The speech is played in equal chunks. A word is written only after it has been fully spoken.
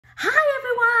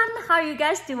How are you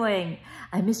guys doing?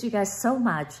 I miss you guys so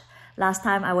much. Last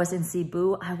time I was in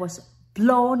Cebu, I was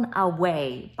blown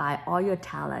away by all your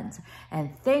talent. And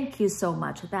thank you so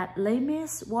much. That Les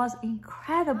Mis was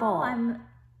incredible. I'm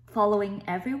following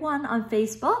everyone on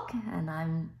Facebook and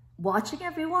I'm watching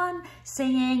everyone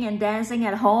singing and dancing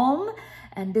at home.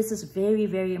 And this is very,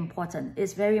 very important.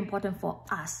 It's very important for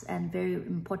us and very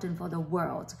important for the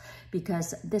world,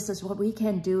 because this is what we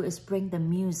can do, is bring the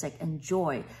music and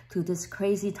joy to this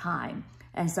crazy time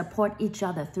and support each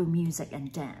other through music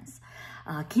and dance.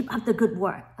 Keep up the good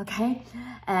work, okay?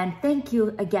 And thank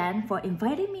you again for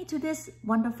inviting me to this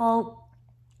wonderful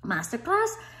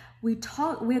masterclass.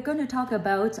 We're going to talk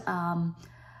about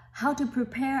how to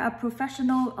prepare a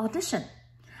professional audition,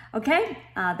 okay?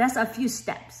 That's a few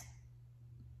steps.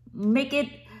 Make it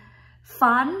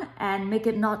fun and make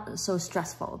it not so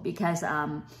stressful, because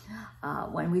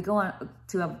when we go on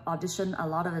to an audition, a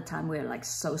lot of the time we're like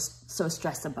so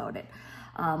stressed about it.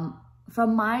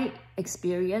 From my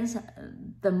experience,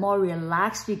 the more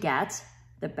relaxed you get,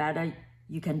 the better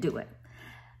you can do it.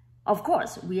 Of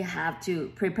course, we have to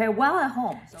prepare well at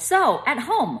home. So at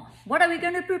home, what are we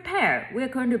going to prepare? We're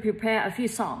going to prepare a few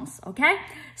songs, okay?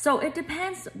 So it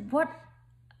depends what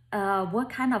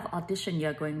kind of audition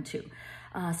you're going to.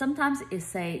 Sometimes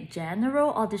it's a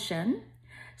general audition.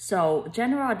 So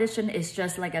general audition is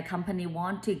just like a company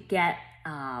want to get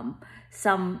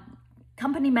some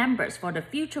company members for the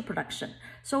future production.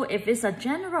 So if it's a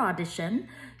general audition,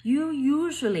 you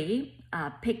usually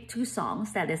pick two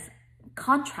songs that is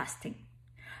contrasting.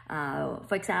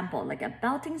 For example, like a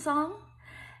belting song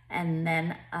and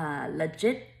then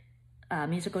legit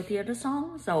musical theater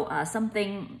song. So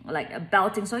something like a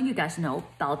belting song, you guys know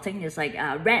belting is like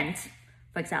Rent,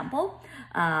 for example,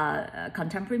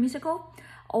 contemporary musical.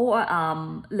 Or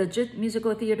legit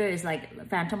musical theater is like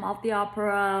Phantom of the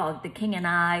Opera or The King and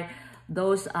I.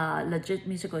 Those are legit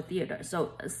musical theater.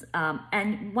 So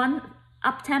and one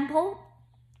up-tempo,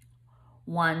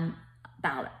 one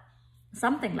ballad,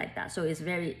 something like that. So it's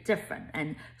very different,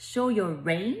 and show your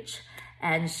range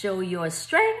and show your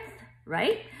strength,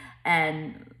 right?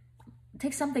 And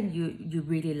take something you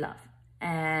really love.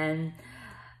 And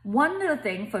one little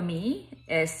thing for me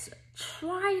is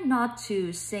try not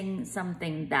to sing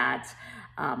something that's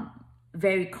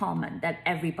very common that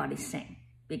everybody sing,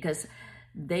 because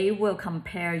they will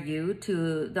compare you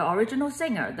to the original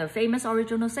singer, the famous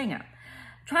original singer.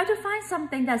 Try to find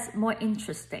something that's more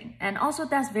interesting, and also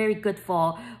that's very good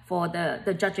for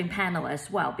the judging panel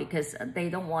as well, because they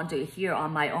don't want to hear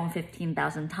On My Own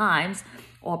 15,000 times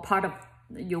or Part of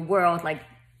Your World like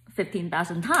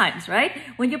 15,000 times, right?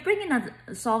 When you bring in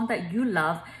a song that you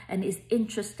love and is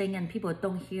interesting and people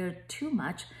don't hear too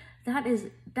much, that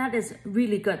is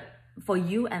really good for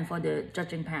you and for the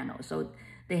judging panel. So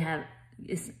they have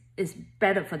it's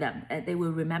better for them. They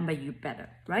will remember you better,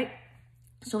 right?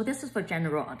 So this is for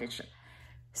general audition.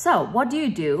 So what do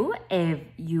you do if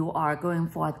you are going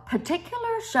for a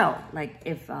particular show? Like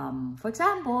if, for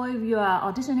example, if you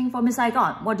are auditioning for Miss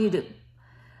Saigon, what do you do?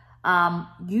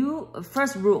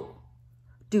 First rule,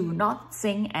 do not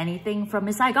sing anything from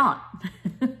Miss Saigon.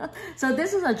 So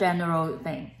this is a general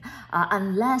thing,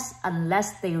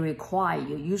 unless they require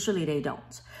you. Usually they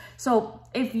don't. So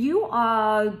if you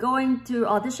are going to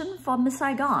audition for Miss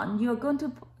Saigon, you're going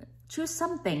to choose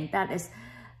something that is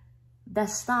that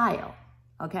style,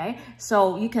 okay?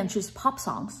 So you can choose pop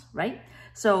songs, right?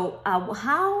 So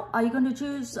how are you going to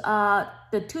choose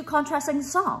the two contrasting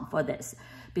songs for this?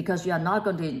 Because you are not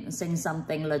going to sing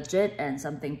something legit and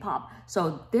something pop.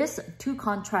 So this two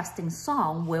contrasting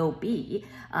song will be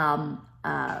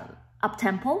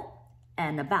up-tempo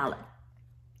and a ballad.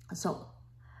 So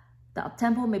the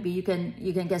up-tempo, maybe you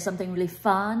can get something really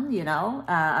fun, you know,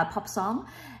 a pop song,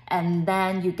 and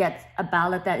then you get a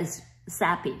ballad that is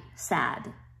sappy,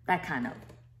 sad, that kind of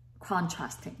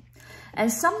contrasting. And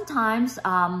sometimes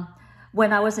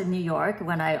when I was in New York,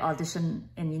 when I auditioned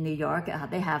in New York,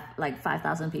 they have like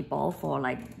 5,000 people for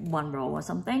like one role or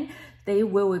something. They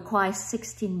will require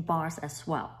 16 bars as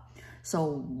well.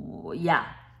 So yeah,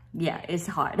 it's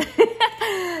hard.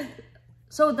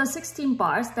 So the 16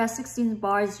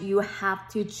 bars, you have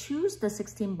to choose the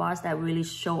 16 bars that really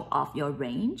show off your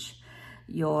range,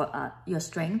 your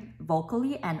strength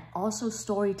vocally, and also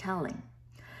storytelling.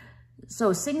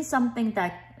 So sing something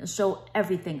that show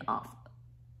everything off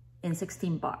in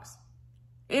 16 bars.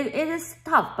 It is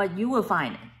tough, but you will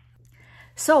find it.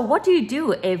 So what do you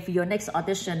do if your next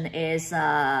audition is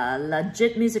a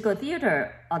legit musical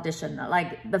theater audition,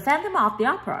 like the Phantom of the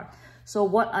Opera? So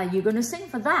what are you going to sing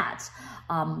for that?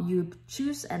 You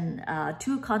choose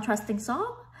two contrasting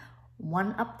songs,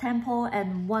 one up-tempo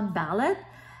and one ballad.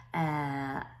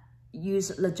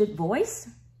 use legit voice,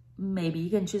 maybe you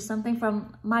can choose something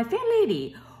from My Fair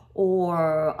Lady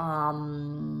or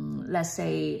let's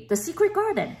say The Secret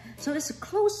Garden. So it's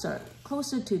closer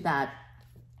to that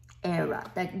era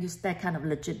that use that kind of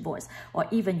legit voice. Or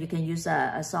even you can use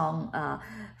a song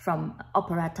from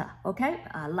operetta, okay?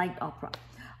 Light opera,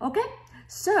 okay?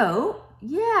 So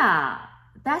yeah,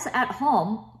 that's at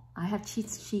home. I have cheat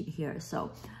sheet here,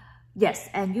 so yes,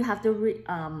 and you have to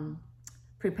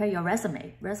prepare your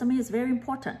resume. Resume is very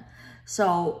important.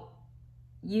 So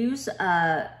use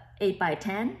a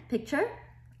 8x10 picture.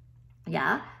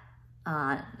 Yeah,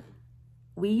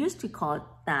 we used to call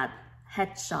that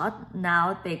headshot.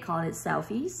 Now they call it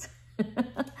selfies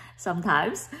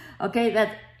sometimes. Okay,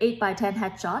 that 8x10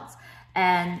 headshots,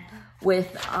 and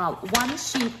with one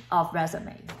sheet of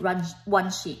resume, one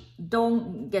sheet.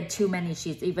 Don't get too many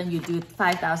sheets. Even you do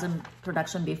 5,000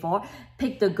 production before,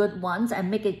 pick the good ones and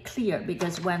make it clear,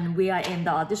 because when we are in the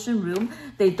audition room,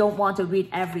 they don't want to read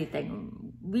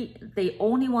everything. They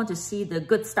only want to see the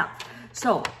good stuff.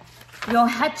 So your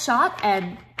headshot,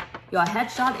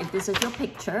 if this is your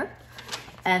picture,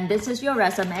 and this is your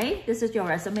resume,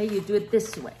 you do it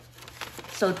this way.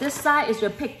 So this side is your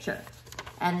picture,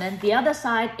 and then the other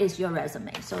side is your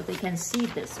resume, so they can see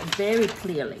this very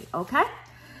clearly, okay?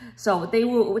 So they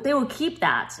will keep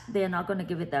that. They're not going to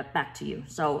give it back to you.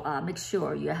 So make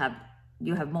sure you have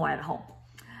more at home,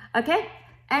 okay?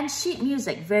 And sheet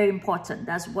music, very important.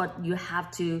 That's what you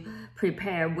have to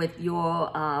prepare with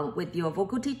your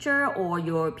vocal teacher or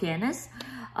your pianist.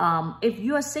 If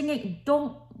you are singing,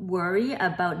 don't worry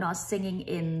about not singing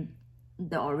in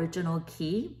the original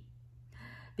key,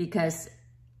 because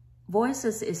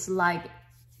voices is like,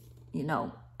 you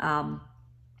know,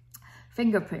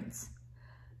 fingerprints.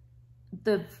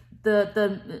 The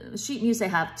sheet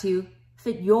music have to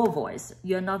fit your voice.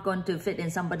 You're not going to fit in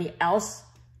somebody else's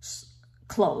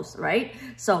clothes, right?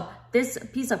 So this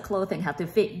piece of clothing have to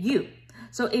fit you.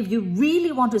 So if you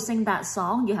really want to sing that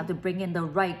song, you have to bring in the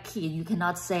right key. You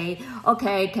cannot say,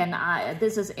 okay,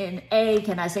 this is in A,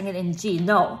 can I sing it in G?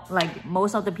 No, like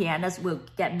most of the pianists will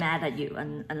get mad at you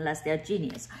unless they're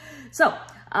genius. So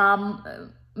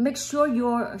make sure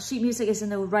your sheet music is in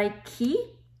the right key.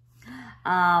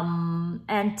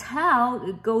 And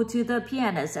go to the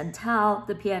pianist and tell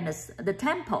the pianist the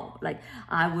tempo. Like,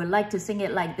 I would like to sing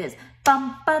it like this.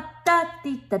 Bum, ba, da,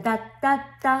 dee, da, da, da,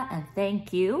 da, and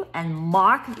thank you. And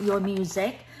mark your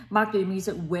music. Mark your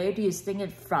music. Where do you sing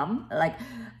it from? Like,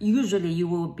 usually you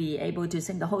will be able to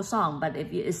sing the whole song, but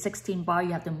if it's 16 bar,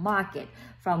 you have to mark it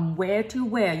from where to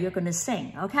where you're going to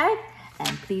sing, okay? And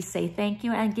please say thank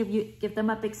you and give them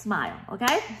a big smile,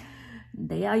 okay?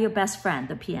 They are your best friend,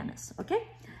 the pianist, okay?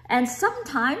 And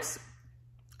sometimes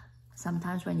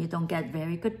when you don't get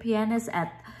very good pianists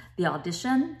at the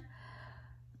audition,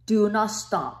 do not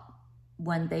stop.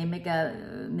 When they make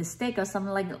a mistake or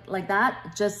something like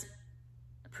that, just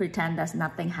pretend that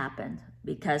nothing happened,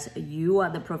 because you are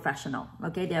the professional,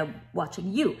 okay? They're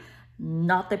watching you,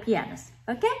 not the pianist,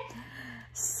 okay?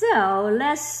 So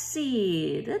let's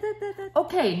see.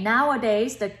 Okay,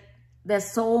 nowadays,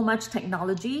 there's so much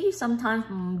technology. Sometimes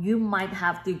you might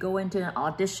have to go into an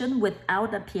audition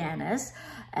without a pianist,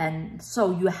 and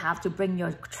so you have to bring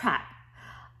your track.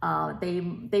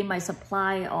 They might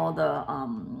supply all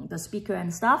the speaker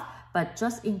and stuff, but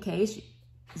just in case,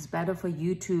 it's better for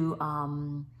you to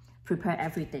prepare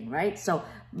everything, right? So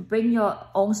bring your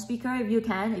own speaker if you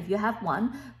can. If you have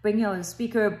one, bring your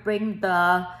speaker. Bring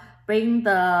the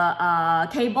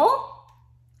cable.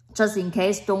 Just in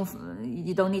case,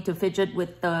 you don't need to fidget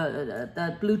with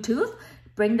the Bluetooth.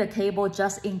 Bring the cable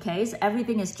just in case.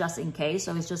 Everything is just in case,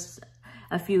 so it's just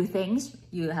a few things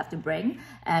you have to bring.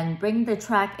 And bring the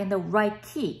track in the right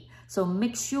key. So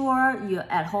make sure you're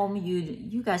at home,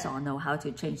 you guys all know how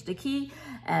to change the key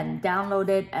and download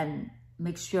it, and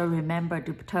make sure, remember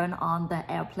to turn on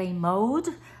the airplane mode,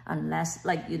 unless,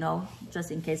 like, you know,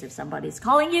 just in case if somebody's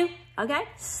calling you, okay?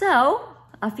 So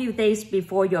a few days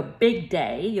before your big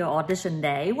day, your audition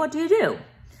day, what do?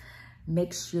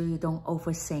 Make sure you don't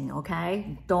over sing,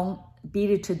 okay? Don't beat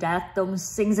it to death. Don't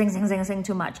sing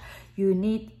too much. You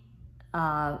need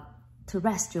to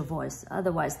rest your voice.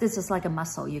 Otherwise, this is like a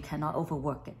muscle. You cannot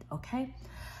overwork it, okay?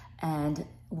 And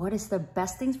what is the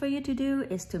best things for you to do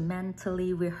is to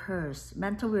mentally rehearse.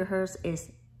 Mental rehearse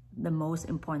is the most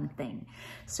important thing.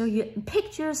 So you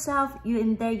picture yourself, you're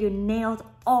in there, you nailed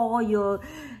all your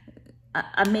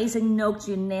amazing notes,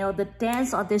 you nailed the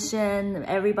dance audition,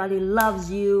 everybody loves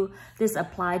you. This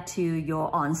applies to your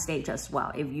on stage as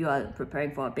well. If you are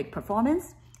preparing for a big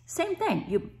performance, same thing.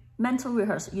 You mental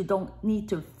rehearse. You don't need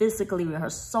to physically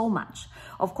rehearse so much.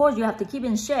 Of course, you have to keep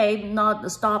in shape,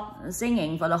 not stop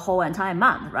singing for the whole entire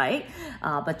month, right?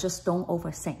 But just don't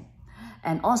over sing.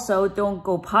 And also, don't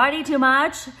go party too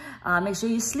much. Make sure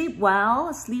you sleep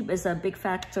well. Sleep is a big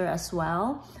factor as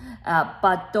well.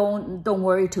 But don't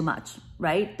worry too much,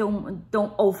 right?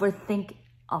 Don't overthink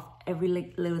of every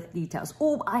little details.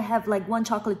 Oh, I have like 1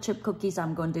 chocolate chip cookies,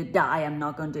 I'm going to die. I'm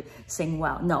not going to sing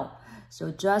well. No.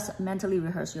 So just mentally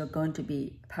rehearse. You're going to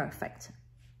be perfect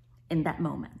in that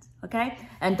moment, okay?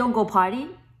 And don't go party.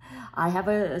 I have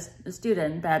a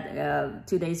student that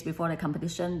 2 days before the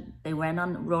competition, they went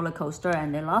on roller coaster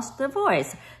and they lost their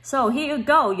voice. So here you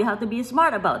go. You have to be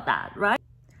smart about that, right?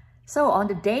 So on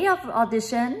the day of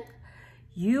audition,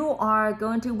 you are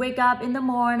going to wake up in the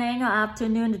morning or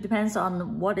afternoon. It depends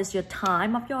on what is your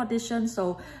time of your audition.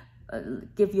 So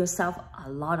give yourself a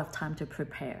lot of time to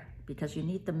prepare, because you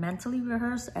need the mentally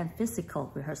rehearse and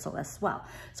physical rehearsal as well.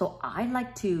 So I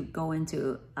like to go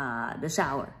into the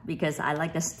shower because I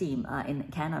like the steam. In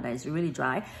Canada, it's really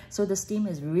dry. So the steam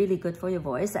is really good for your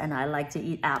voice. And I like to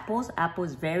eat apples. Apple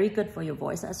is very good for your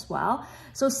voice as well.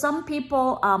 So some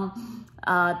people,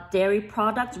 dairy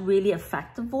products really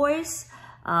affect the voice.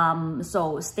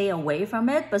 So stay away from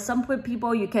it. But some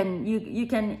people, you can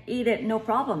eat it, no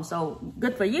problem. So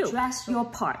good for you. Dress your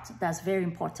part. That's very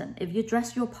important. If you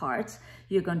dress your part,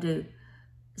 you're going to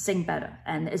sing better.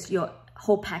 And it's your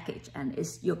whole package and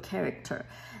it's your character.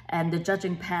 And the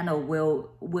judging panel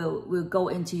will go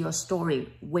into your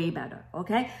story way better,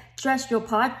 okay? Dress your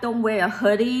part. Don't wear a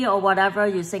hoodie or whatever.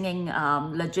 You're singing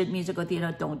legit musical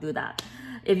theater. Don't do that.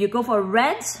 If you go for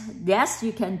red, yes,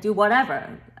 you can do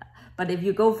whatever. But if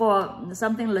you go for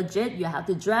something legit, you have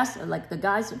to dress, like the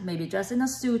guys maybe dress in a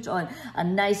suit or a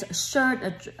nice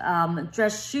shirt,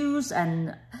 dress shoes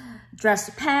and dress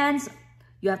pants.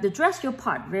 You have to dress your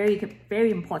part, very,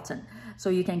 very important. So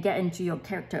you can get into your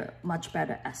character much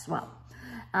better as well.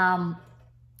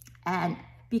 And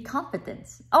be confident.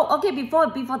 Oh, okay, before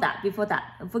that,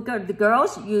 for the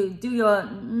girls, you do your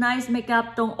nice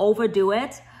makeup, don't overdo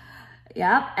it.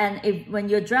 Yeah, and when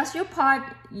you dress your part,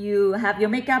 you have your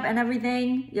makeup and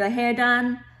everything, your hair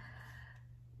done,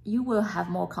 you will have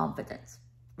more confidence,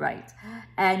 right?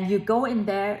 And you go in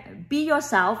there, be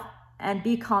yourself and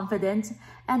be confident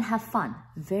and have fun.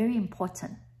 Very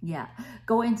important. Yeah,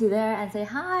 go into there and say,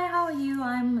 hi, how are you?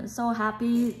 I'm so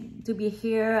happy to be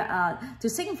here to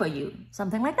sing for you.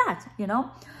 Something like that, you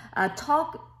know.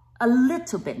 Talk a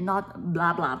little bit, not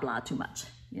blah, blah, blah too much.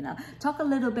 You know, talk a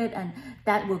little bit and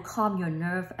that will calm your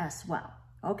nerve as well,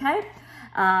 okay?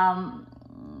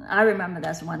 I remember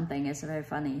that's one thing, it's very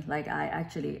funny. Like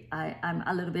I'm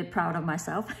a little bit proud of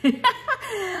myself.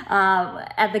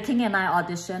 At the King and I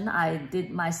audition, I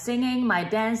did my singing, my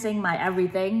dancing, my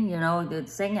everything, you know, the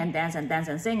sing and dance and dance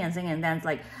and sing and sing and dance.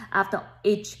 Like after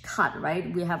each cut, right?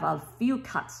 We have a few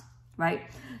cuts, right?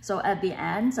 So at the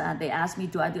end, they asked me,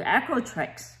 do I do acro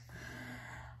tricks?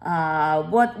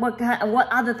 What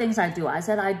other things I do? I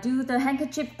said, I do the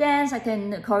handkerchief dance, I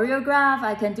can choreograph,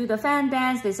 I can do the fan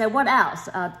dance. They said, what else?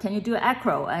 Can you do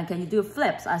acro and can you do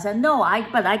flips? I said, no,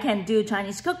 but I can do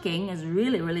Chinese cooking. It's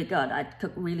really, really good. I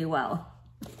cook really well.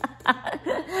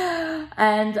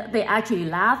 And they actually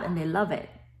laugh and they love it.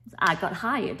 I got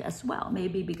hired as well,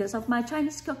 maybe because of my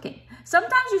Chinese cooking.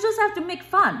 Sometimes you just have to make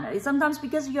fun. Sometimes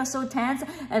because you're so tense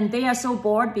and they are so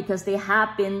bored because they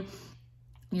have been,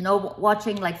 you know,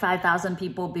 watching like 5,000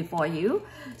 people before you.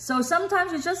 So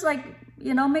sometimes you just like,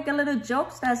 you know, make a little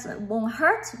jokes that won't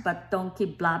hurt, but don't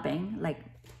keep blabbing like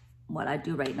what I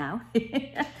do right now.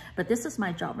 But this is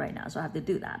my job right now, so I have to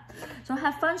do that. So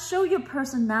have fun, show your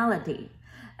personality.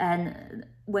 And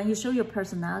when you show your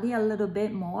personality a little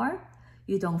bit more,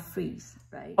 you don't freeze,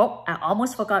 right? Oh, I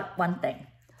almost forgot one thing.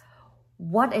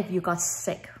 What if you got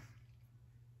sick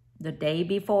the day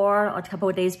before or a couple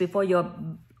of days before your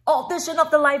audition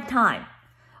of the lifetime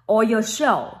or your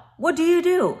show? What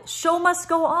do? Show must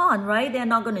go on, right? They're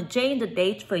not going to change the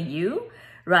date for you,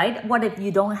 right? What if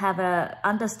you don't have a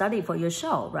understudy for your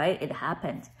show, right? It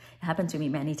happened. It happened to me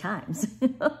many times.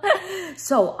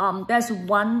 So there's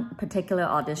one particular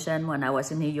audition when I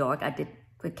was in New York. I did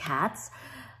with Cats.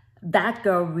 That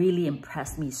girl really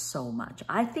impressed me so much.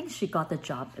 I think she got the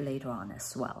job later on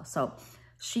as well. So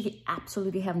she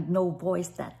absolutely had no voice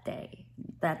that day.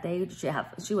 That day,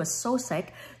 she was so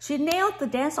sick. She nailed the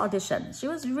dance audition. She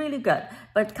was really good.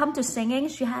 But come to singing,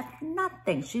 she had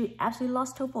nothing. She absolutely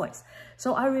lost her voice.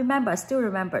 So I still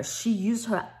remember, she used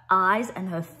her eyes and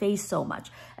her face so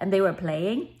much. And they were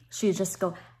playing, she would just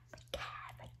go,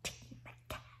 McCavity,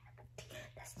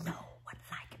 there's no one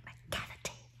like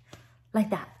McCavity.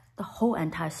 Like that, the whole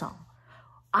entire song.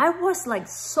 I was like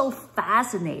so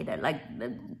fascinated. Like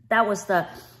that was the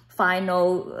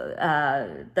final,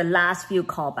 the last few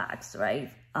callbacks,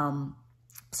 right?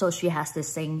 So she has to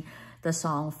sing the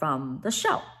song from the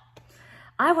show.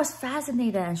 I was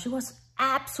fascinated and she was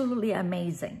absolutely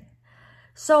amazing.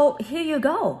 So here you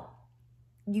go.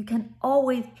 You can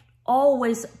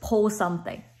always pull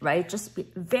something, right? Just be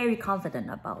very confident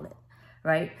about it,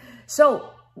 right? So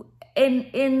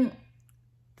in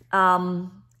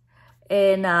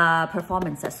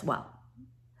performance as well,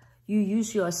 you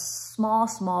use your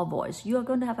small voice. You are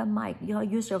going to have a mic. You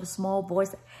use your small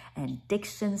voice and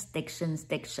diction.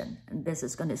 And this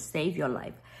is going to save your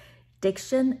life.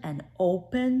 Diction and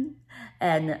open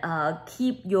and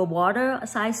keep your water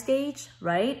side stage,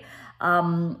 right?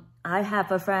 I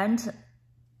have a friend,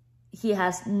 he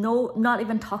has not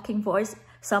even talking voice.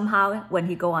 Somehow when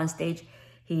he go on stage,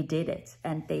 he did it.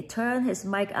 And they turn his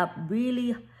mic up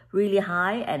really, really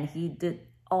high and he did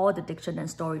all the diction and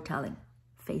storytelling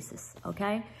faces,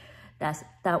 okay?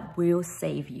 That will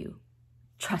save you.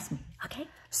 Trust me, okay?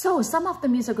 So some of the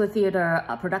musical theater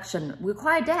production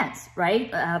require dance, right?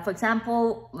 For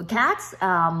example, Cats,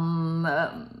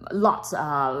 lots,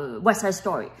 West Side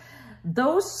Story.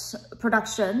 Those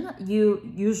production, you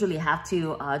usually have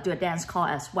to do a dance call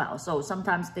as well. So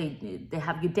sometimes they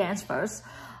have you dance first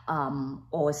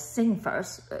or sing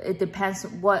first. It depends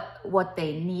what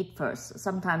they need first.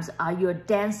 Sometimes are you a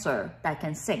dancer that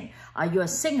can sing? Are you a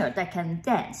singer that can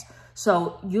dance?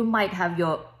 So you might have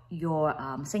your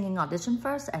singing audition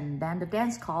first and then the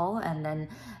dance call, and then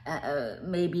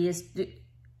maybe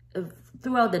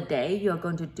throughout the day you're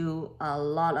going to do a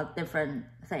lot of different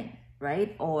things,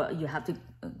 right? Or you have to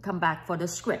come back for the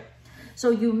script. So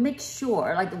you make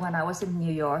sure, like when I was in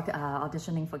New York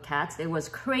auditioning for Cats, it was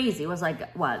crazy. It was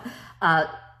like, what,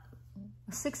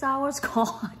 6 hours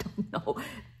call? I don't know.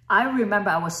 I remember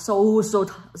I was so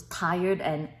tired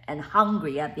and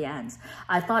hungry at the end.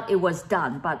 I thought it was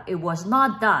done, but it was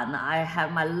not done. I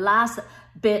had my last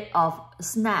bit of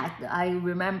snack. I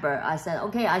remember I said,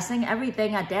 okay, I sing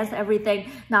everything, I dance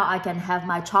everything. Now I can have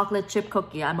my chocolate chip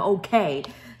cookie. I'm okay.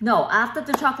 No, after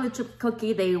the chocolate chip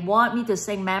cookie, they want me to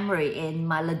sing Memory in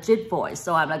my legit voice.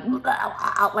 So I'm like,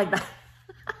 out like that.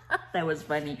 That was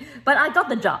funny. But I got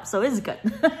the job, so it's good.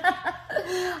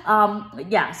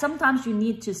 Yeah, sometimes you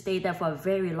need to stay there for a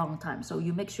very long time. So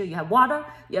you make sure you have water,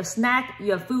 you have snack,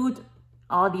 you have food,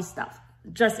 all these stuff,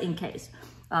 just in case.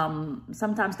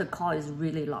 Sometimes the call is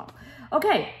really long.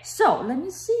 Okay, so let me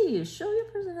see. Show your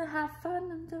person to have fun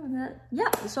and doing that.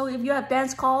 Yeah, so if you have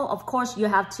dance call, of course you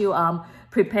have to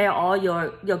prepare all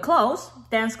your clothes,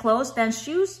 dance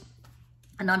shoes,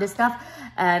 and all this stuff.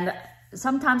 And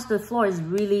sometimes the floor is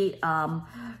really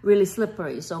really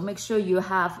slippery, so make sure you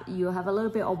have a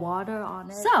little bit of water on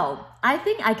it. So I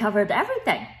think I covered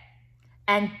everything.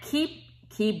 And keep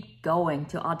going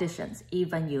to auditions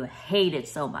even you hate it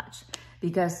so much,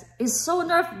 because it's so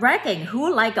nerve-wracking.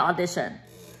 Who like audition?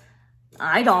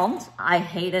 I don't. I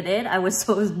hated it. I was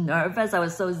so nervous. I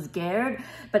was so scared.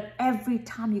 But every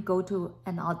time you go to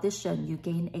an audition, you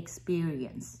gain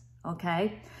experience,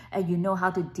 okay? And you know how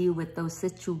to deal with those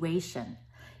situations.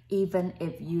 Even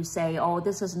if you say, oh,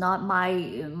 this is not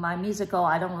my musical,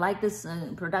 I don't like this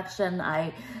production,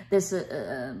 I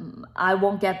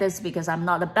won't get this because I'm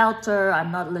not a belter,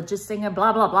 I'm not a legit singer,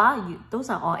 blah, blah, blah. Those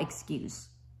are all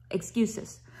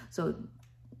excuses. So,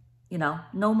 you know,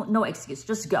 no excuse,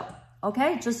 just go,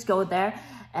 okay? Just go there,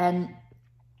 and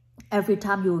every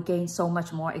time you will gain so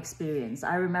much more experience.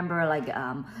 I remember like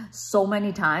so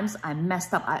many times I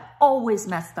messed up. I always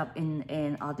messed up in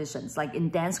auditions. Like in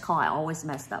dance call, I always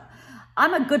messed up.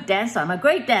 I'm a good dancer. I'm a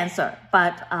great dancer.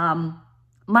 But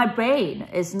my brain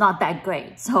is not that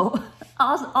great. So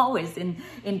always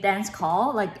in dance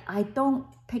call, like I don't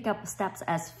pick up steps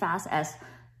as fast as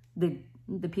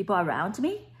the people around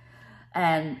me.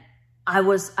 And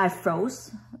I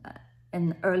froze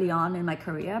early on in my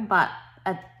career. But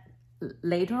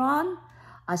later on,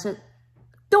 I said,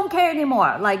 don't care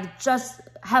anymore. Like, just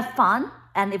have fun.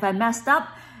 And if I messed up,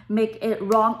 make it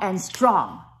wrong and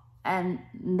strong. And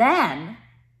then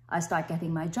I start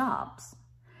getting my jobs,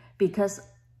 because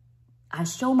I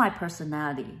show my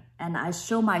personality and I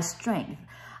show my strength.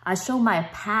 I show my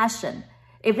passion.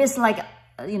 If it's like,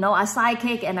 you know, a side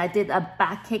kick and I did a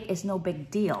back kick, it's no big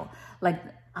deal. Like,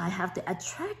 I have to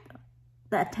attract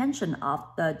the attention of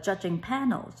the judging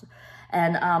panels.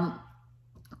 And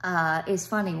it's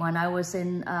funny, when I was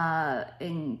in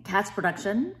Cats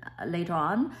production later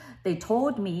on, they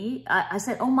told me, I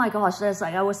said, oh my gosh, there's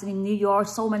like, I was in New York,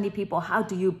 so many people, how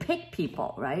do you pick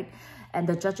people, right? And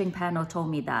the judging panel told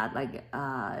me that, like,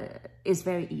 it's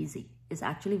very easy. It's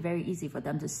actually very easy for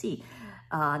them to see.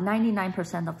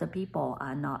 99% of the people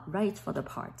are not right for the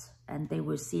part, and they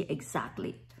will see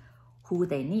exactly who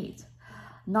they need.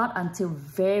 Not until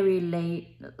very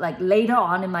late, like later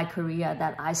on in my career,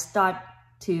 that I start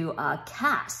to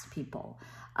cast people.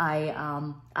 I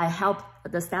helped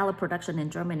the Stellar production in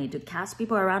Germany to cast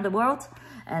people around the world,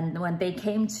 and when they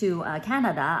came to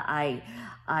Canada,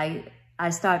 I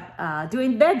start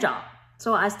doing their job.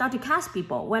 So I start to cast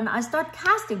people. When I start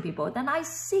casting people, then I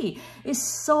see it's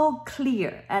so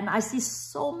clear, and I see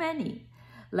so many,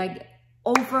 like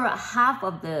over half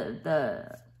of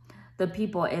the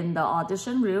people in the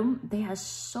audition room, they are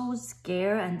so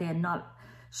scared and they're not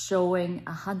showing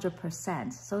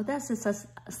 100%. So this is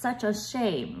such a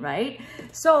shame, right?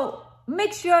 So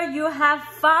make sure you have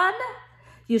fun,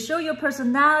 you show your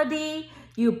personality,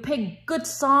 you pick good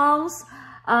songs.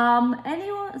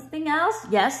 Anything else?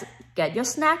 Yes, get your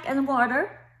snack and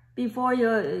water before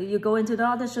you go into the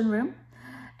audition room.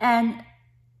 And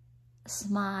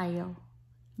smile.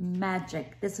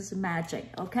 Magic. This is magic,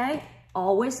 okay?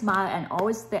 Always smile and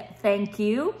always thank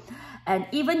you. And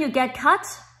even you get cut,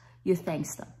 you thank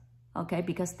them, okay?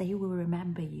 Because they will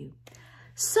remember you.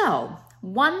 So,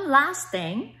 one last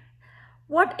thing.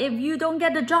 What if you don't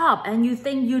get the job and you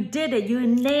think you did it, you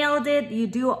nailed it, you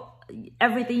do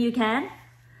everything you can?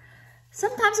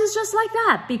 Sometimes it's just like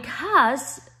that,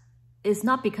 because it's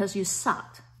not because you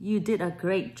sucked. You did a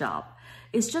great job.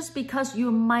 It's just because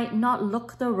you might not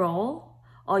look the role,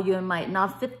 or you might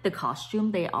not fit the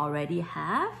costume they already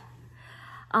have.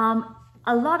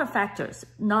 A lot of factors,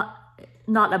 not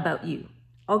about you,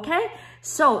 okay?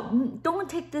 So don't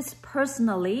take this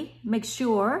personally. Make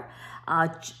sure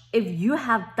if you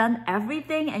have done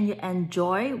everything and you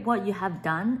enjoy what you have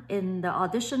done in the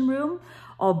audition room,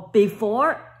 or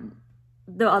before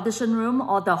the audition room,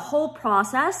 or the whole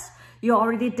process, you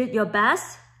already did your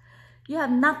best, you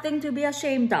have nothing to be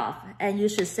ashamed of. And you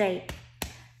should say,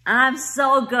 I'm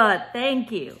so good,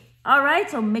 thank you. All right,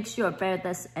 so make sure bear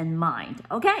this in mind,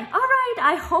 okay? All right,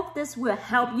 I hope this will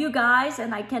help you guys,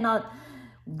 and I cannot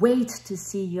wait to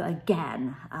see you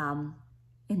again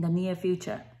in the near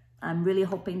future. I'm really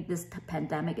hoping this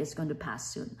pandemic is going to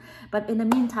pass soon. But in the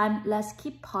meantime, let's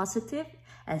keep positive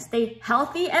and stay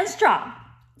healthy and strong.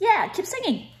 Yeah, keep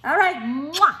singing. All right,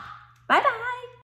 mwah. Bye-bye.